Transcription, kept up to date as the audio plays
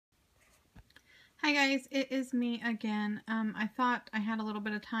Hi guys, it is me again. I thought I had a little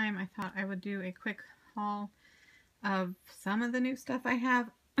bit of time. I thought I would do a quick haul of some of the new stuff I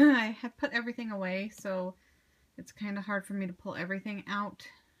have. I had put everything away, so it's kind of hard for me to pull everything out.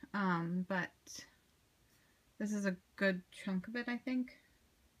 But this is a good chunk of it, I think.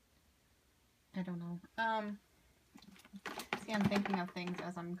 I don't know. See, I'm thinking of things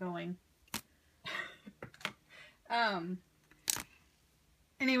as I'm going.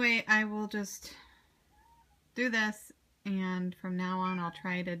 Anyway, I will just do this, and from now on I'll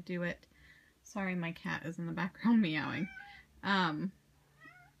try to do it. Sorry, my cat is in the background meowing.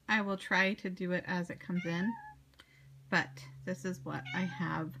 I will try to do it as it comes in, but this is what I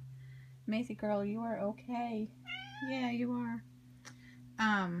have. Macy girl, you are okay. Yeah, you are.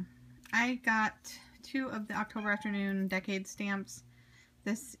 I got 2 of the October Afternoon Decade stamps.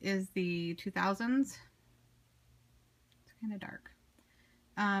 This is the 2000s. It's kind of dark.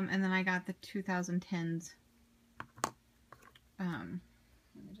 And then I got the 2010s. Let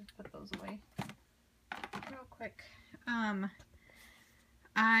me just put those away real quick. I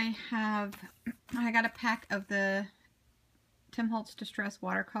got a pack of the Tim Holtz Distress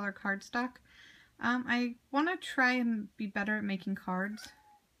watercolor cardstock. I want to try and be better at making cards.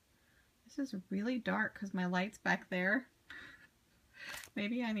 This is really dark because my light's back there.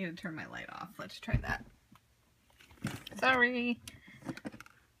 Maybe I need to turn my light off. Let's try that. Sorry.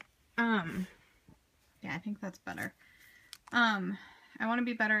 Yeah, I think that's better. I want to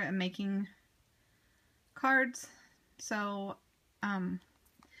be better at making cards, so I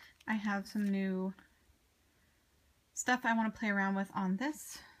have some new stuff I want to play around with on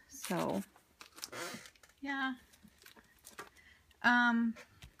this. So yeah, I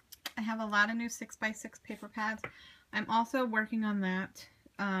have a lot of new 6x6 paper pads. I'm also working on that,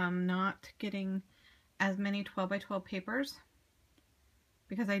 not getting as many 12x12 papers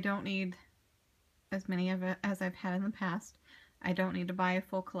because I don't need as many of it as I've had in the past. I don't need to buy a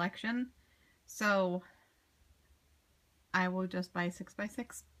full collection, so I will just buy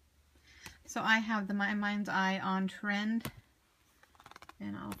 6x6. So I have the My Mind's Eye on Trend,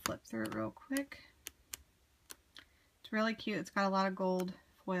 and I'll flip through it real quick. It's really cute. It's got a lot of gold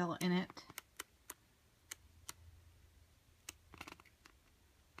foil in it.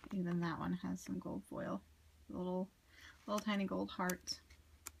 Even that one has some gold foil. Little tiny gold hearts.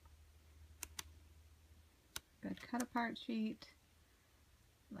 Good cut apart sheet,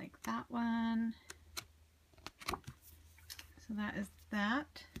 like that one. So that is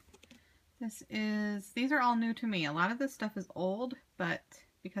that. These are all new to me. A lot of this stuff is old, but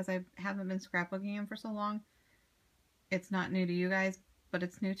because I haven't been scrapbooking them for so long, it's not new to you guys, but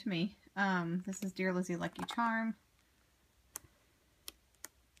it's new to me. This is Dear Lizzie Lucky Charm.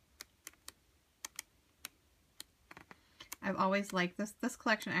 I've always liked this. This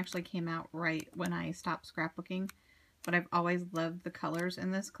collection actually came out right when I stopped scrapbooking, but I've always loved the colors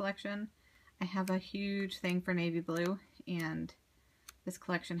in this collection. I have a huge thing for navy blue, and this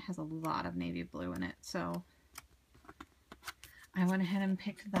collection has a lot of navy blue in it, so I went ahead and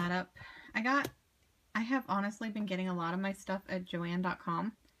picked that up. I have honestly been getting a lot of my stuff at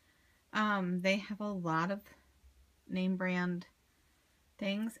Joann.com. They have a lot of name brand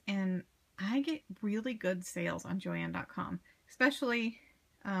things, and I get really good sales on Joann.com. Especially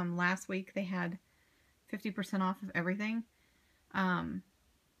last week they had 50% off of everything.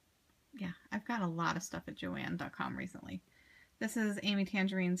 Yeah, I've got a lot of stuff at Joann.com recently. This is Amy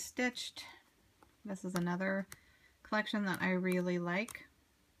Tangerine Stitched. This is another collection that I really like.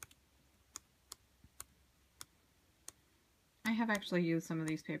 I have actually used some of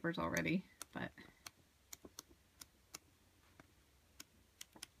these papers already, but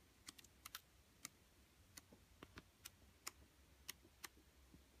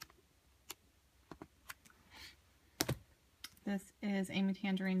this is Amy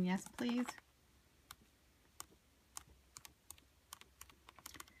Tangerine Yes Please.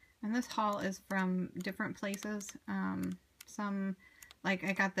 And this haul is from different places. Some, like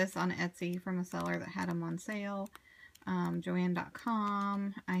I got this on Etsy from a seller that had them on sale.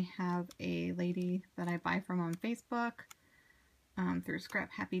 Joann.com. I have a lady that I buy from on Facebook through Scrap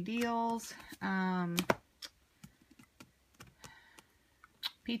Happy Deals.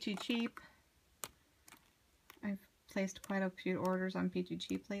 Peachy Cheap. I've placed quite a few orders on Peachy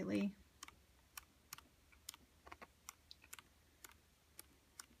Cheap lately.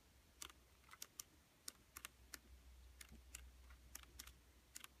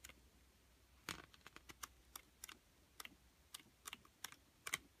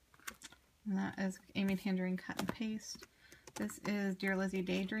 And that is Amy Tangerine Cut and Paste. This is Dear Lizzie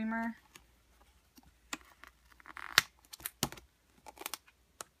Daydreamer.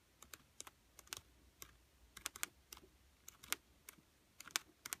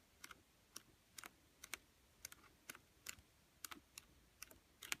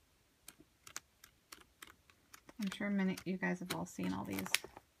 sure many you guys have all seen all these.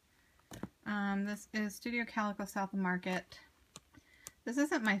 This is Studio Calico South of Market. This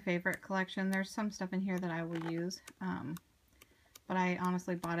isn't my favorite collection. There's some stuff in here that I will use, but I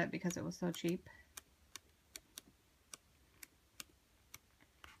honestly bought it because it was so cheap.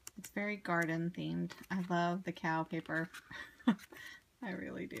 It's very garden themed. I love the cow paper. I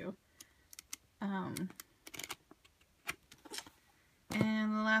really do.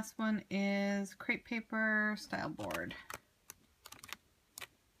 And the last one is crepe paper style board.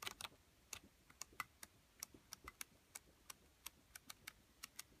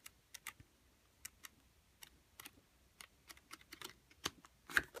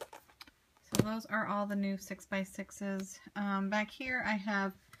 So those are all the new 6x6s. Back here I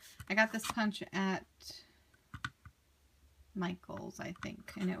got this punch at Michael's, I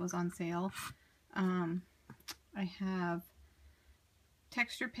think, and it was on sale. I have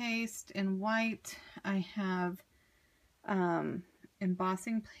texture paste in white. I have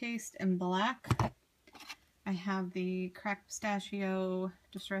embossing paste in black. I have the cracked pistachio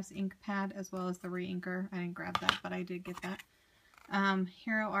distress ink pad as well as the re-inker. I didn't grab that, but I did get that.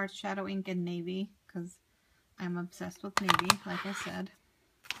 Hero Arts shadow ink in navy because I'm obsessed with navy, like I said.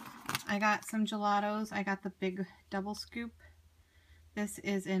 I got some gelatos. I got the big double scoop. This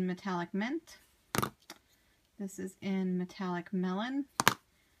is in metallic mint. This is in metallic melon.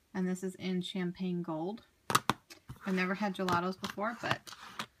 And this is in champagne gold. I've never had gelatos before, but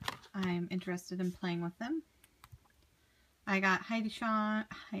I'm interested in playing with them. I got Heidi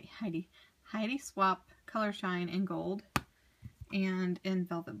Swap Color Shine in gold and in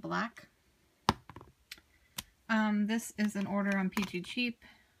velvet black. This is an order on Peachy Cheap.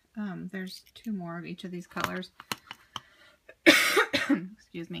 There's 2 more of each of these colors.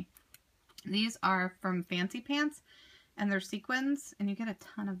 Excuse me. These are from Fancy Pants, and they're sequins, and you get a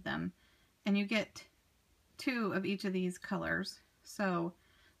ton of them. And you get 2 of each of these colors. So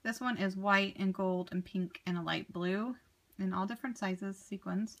this one is white and gold and pink and a light blue in all different sizes,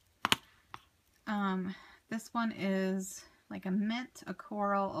 sequins. This one is like a mint, a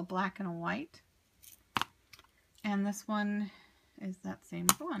coral, a black, and a white. And this one is that same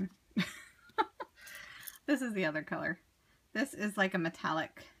one. This is the other color. This is like a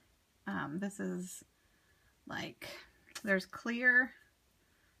metallic. This is like, there's clear.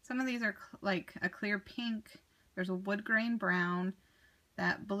 Some of these are like a clear pink. There's a wood grain brown,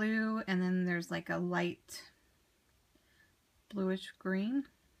 that blue, and then there's like a light bluish green.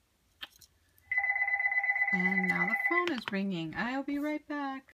 And now the phone is ringing. I'll be right back.